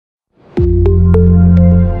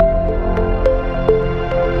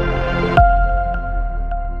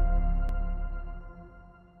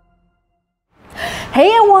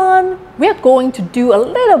going to do a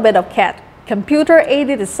little bit of CAD,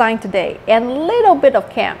 computer-aided design today, and a little bit of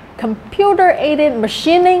CAM, computer-aided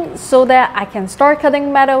machining, so that I can start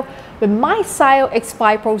cutting metal with my Syil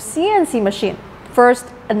X5 Pro CNC machine. First,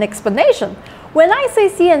 an explanation. When I say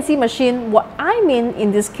CNC machine, what I mean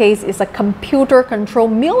in this case is a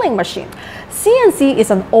computer-controlled milling machine. CNC is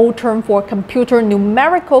an old term for computer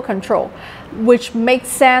numerical control, which makes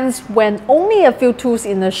sense when only a few tools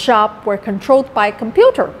in the shop were controlled by a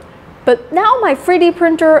computer. But now my 3D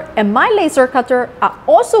printer and my laser cutter are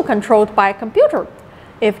also controlled by a computer.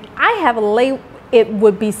 If I have a lathe, it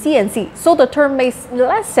would be CNC, so the term makes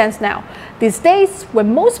less sense now. These days,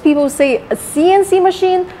 when most people say a CNC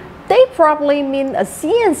machine, they probably mean a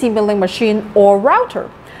CNC milling machine or router.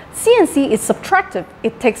 CNC is subtractive,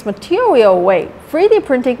 it takes material away. 3D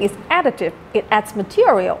printing is additive, it adds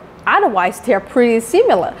material. Otherwise, they're pretty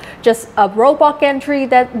similar, just a robot gantry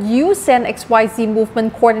that you send XYZ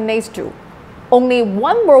movement coordinates to. Only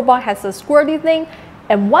one robot has a squirty thing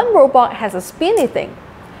and one robot has a spinny thing.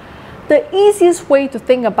 The easiest way to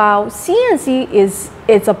think about CNC is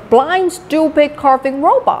it's a blind, stupid carving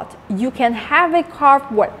robot. You can have it carve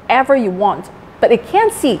whatever you want, but it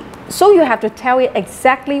can't see, so you have to tell it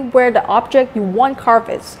exactly where the object you want carved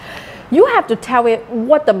is. You have to tell it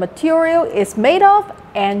what the material is made of,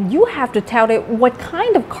 and you have to tell it what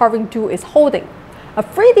kind of carving tool it's holding. A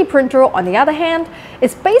 3D printer, on the other hand,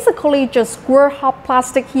 is basically just square hot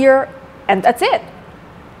plastic here, and that's it.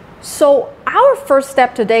 So our first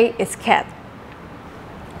step today is CAD.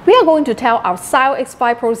 We are going to tell our Syil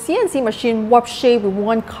X5 Pro CNC machine what shape we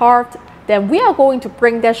want carved. Then we are going to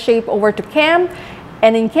bring that shape over to CAM.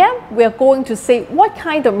 And in CAM, we are going to say what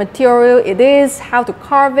kind of material it is, how to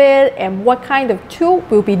carve it, and what kind of tool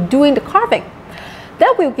will be doing the carving.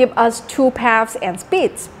 That will give us tool paths and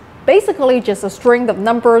speeds. Basically just a string of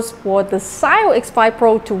numbers for the Syil X5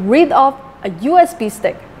 Pro to read off a USB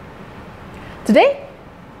stick. Today,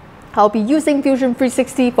 I'll be using Fusion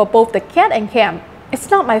 360 for both the CAD and CAM. It's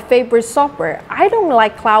not my favorite software. I don't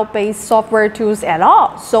like cloud-based software tools at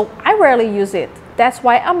all, so I rarely use it. That's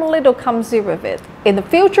why I'm a little clumsy with it. In the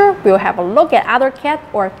future, we'll have a look at other CAD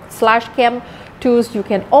or /CAM tools you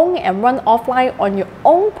can own and run offline on your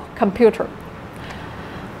own computer.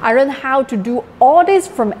 I learned how to do all this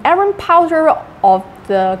from Aaron Powter of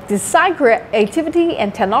the Design Creativity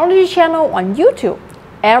and Technology channel on YouTube.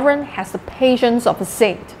 Aaron has the patience of a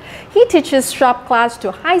saint. He teaches shop class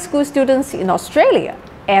to high school students in Australia,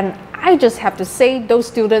 and I just have to say those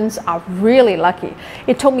students are really lucky.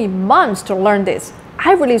 It took me months to learn this.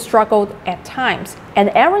 I really struggled at times, and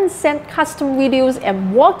Aaron sent custom videos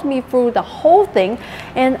and walked me through the whole thing,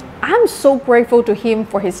 and I'm so grateful to him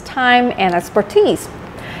for his time and expertise.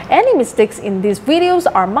 Any mistakes in these videos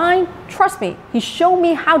are mine. Trust me, he showed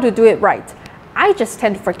me how to do it right. I just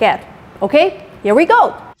tend to forget. Okay, here we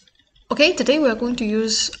go. Okay, today we are going to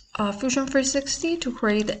use Fusion 360 to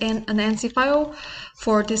create an NC file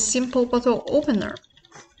for this simple bottle opener.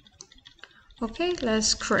 Okay,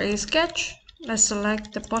 let's create a sketch. Let's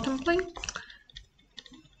select the bottom plane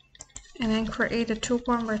and then create a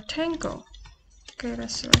 2-point rectangle. Okay,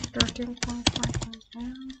 let's select 13.5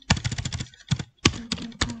 mm,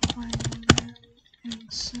 13.5 mm,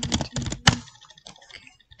 and 17 mm.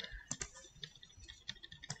 Okay.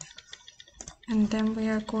 And then we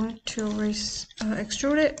are going to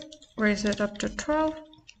extrude it, raise it up to 12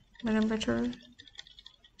 millimeter.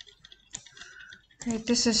 Okay,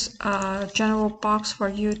 this is a general box for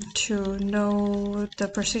you to know the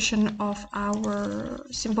precision of our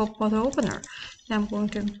simple bottle opener. Now I'm going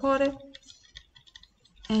to import it,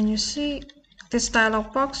 and you see this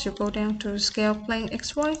dialog box. You go down to scale plane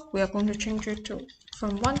XY. We are going to change it to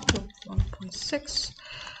from 1 to 1.6,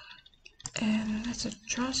 and let's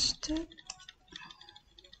adjust it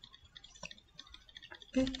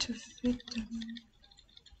a bit to fit the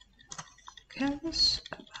canvas,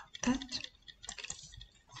 about that.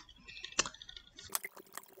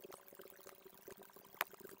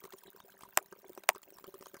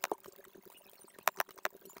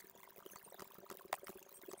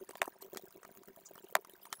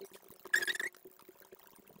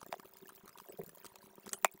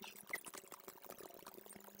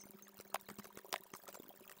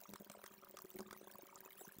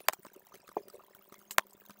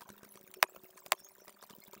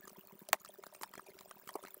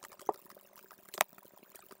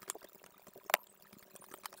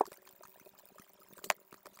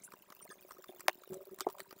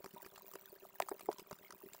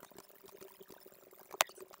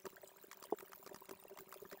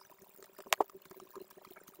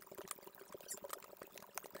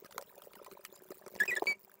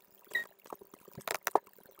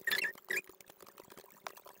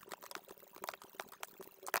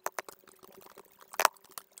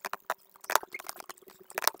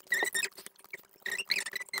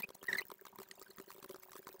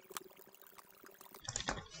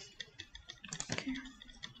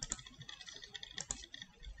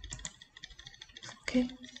 Okay,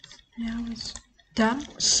 now it's done.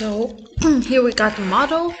 So here we got the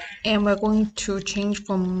model, and we're going to change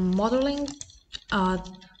from modeling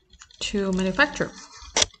to manufacture.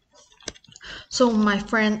 So my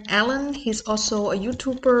friend Alan, he's also a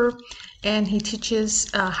YouTuber, and he teaches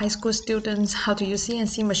high school students how to use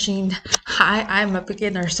CNC machine. I'm a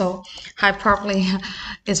beginner, so I probably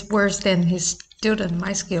is worse than his student,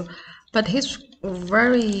 my skill. But he's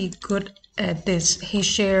very good at this. He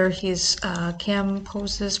shared his CAM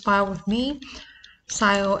poses file with me,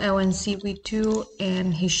 Syil LNC we do,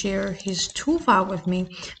 and he shared his tool file with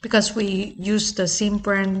me because we use the same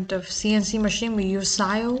brand of CNC machine. We use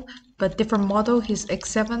Syil, but different model. His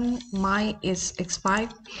X7, mine is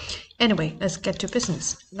X5. Anyway, let's get to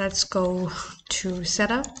business. Let's go to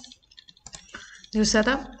setup, new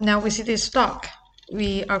setup. Now we see this stock.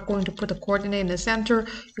 We are going to put the coordinate in the center.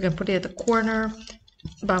 You can put it at the corner,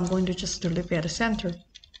 but I'm going to just leave it at the center.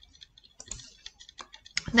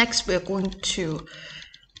 Next, we're going to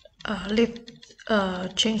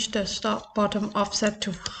change the stock bottom offset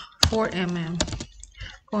to 4 mm.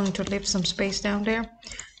 Going to leave some space down there,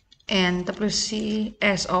 and WC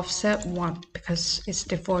as offset 1 because it's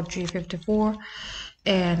default G54,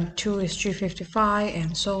 and 2 is G55,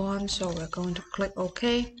 and so on. So we're going to click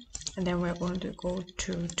OK, and then we're going to go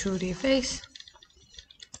to 2D face.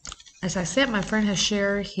 As I said, my friend has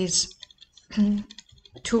shared his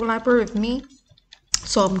tool library with me,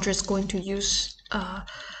 so I'm just going to use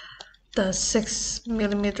the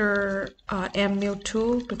 6mm M mill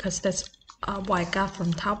tool because that's what I got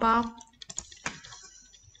from Taobao.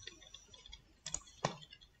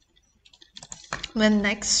 Then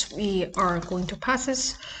next we are going to pass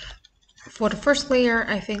this. For the first layer,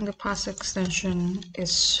 I think the pass extension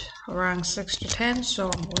is around 6 to 10, so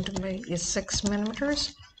I'm going to make it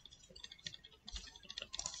 6mm.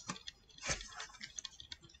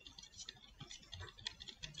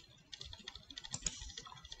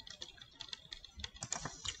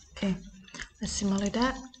 Okay, let's simulate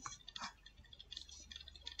that.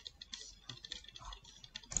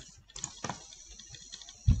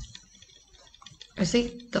 You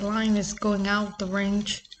see, the line is going out the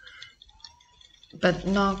range, but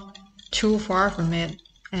not too far from it,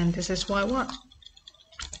 and this is what I want.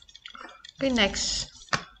 Okay, next,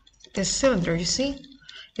 this cylinder, you see?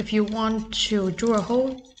 If you want to drill a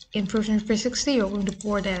hole in Fusion 360, you're going to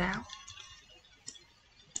bore that out.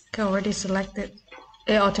 Okay, already selected.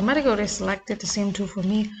 It automatically selected the same tool for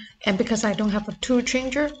me, and because I don't have a tool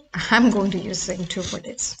changer, I'm going to use the same tool for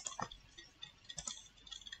this.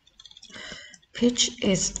 Pitch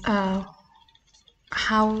is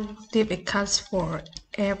how deep it cuts for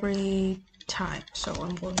every time, so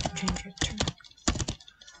I'm going to change it to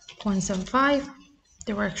 0.75.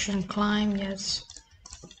 Direction climb, yes.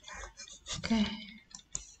 Okay,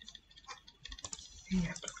 and you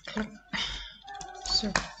have to click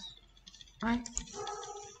surface, right?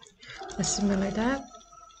 Let's simulate that.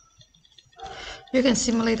 You can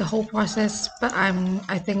simulate the whole process, but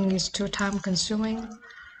I think it's too time consuming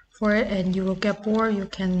for it, and you will get bored. You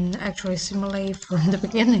can actually simulate from the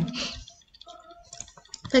beginning.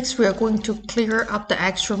 Next, we are going to clear up the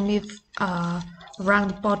extra meat around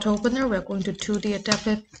the bottle opener. We are going to 2D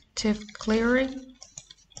adaptive clearing,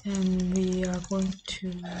 and we are going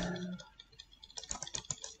to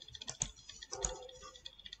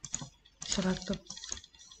select the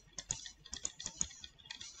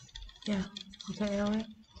area.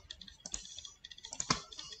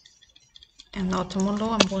 And automodo,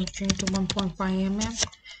 I'm going to change to 1.5 mm.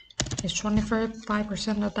 It's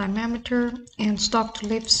 25% of diameter, and stock to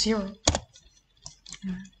leave 0.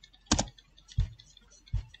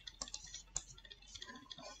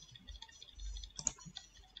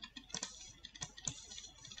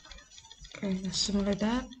 Okay, let's simulate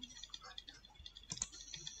that.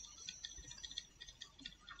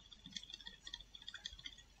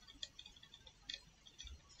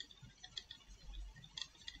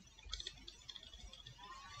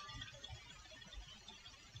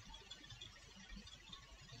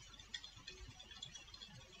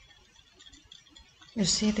 You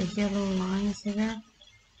see the yellow lines there?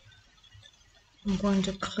 I'm going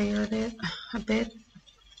to clear it a bit.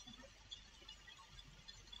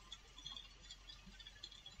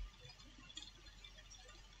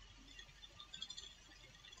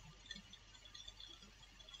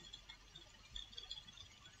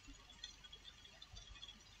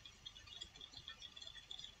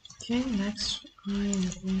 Okay, next I am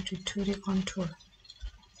going to 2D contour.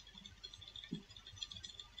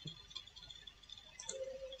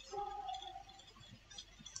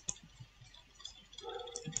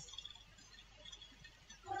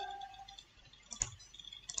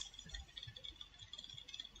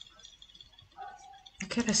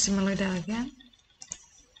 Okay, let's simulate that again.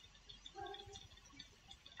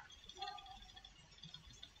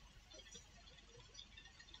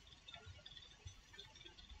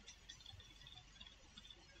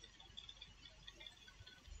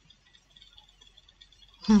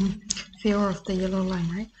 Fear of the yellow line,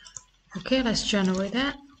 right? Okay, let's generate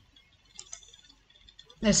that.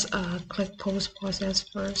 Let's click post process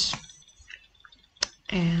first,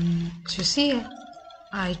 and to see it,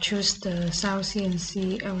 I choose the Syil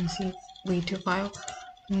CNC LNC V2 file.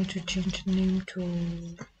 I need to change the name to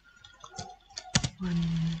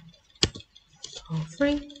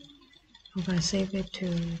 103. I'm gonna save it to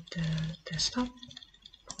the desktop.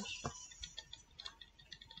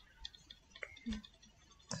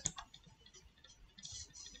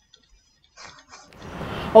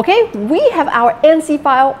 Okay, we have our NC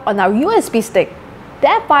file on our USB stick.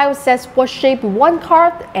 That file says what shape we want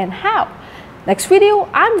carved and how. Next video,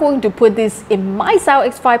 I'm going to put this in my Syil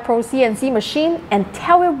X5 Pro CNC machine and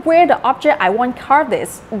tell it where the object I want carved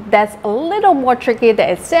is. That's a little more tricky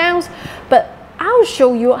than it sounds, but I'll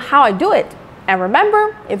show you how I do it. And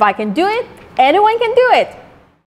remember, if I can do it, anyone can do it.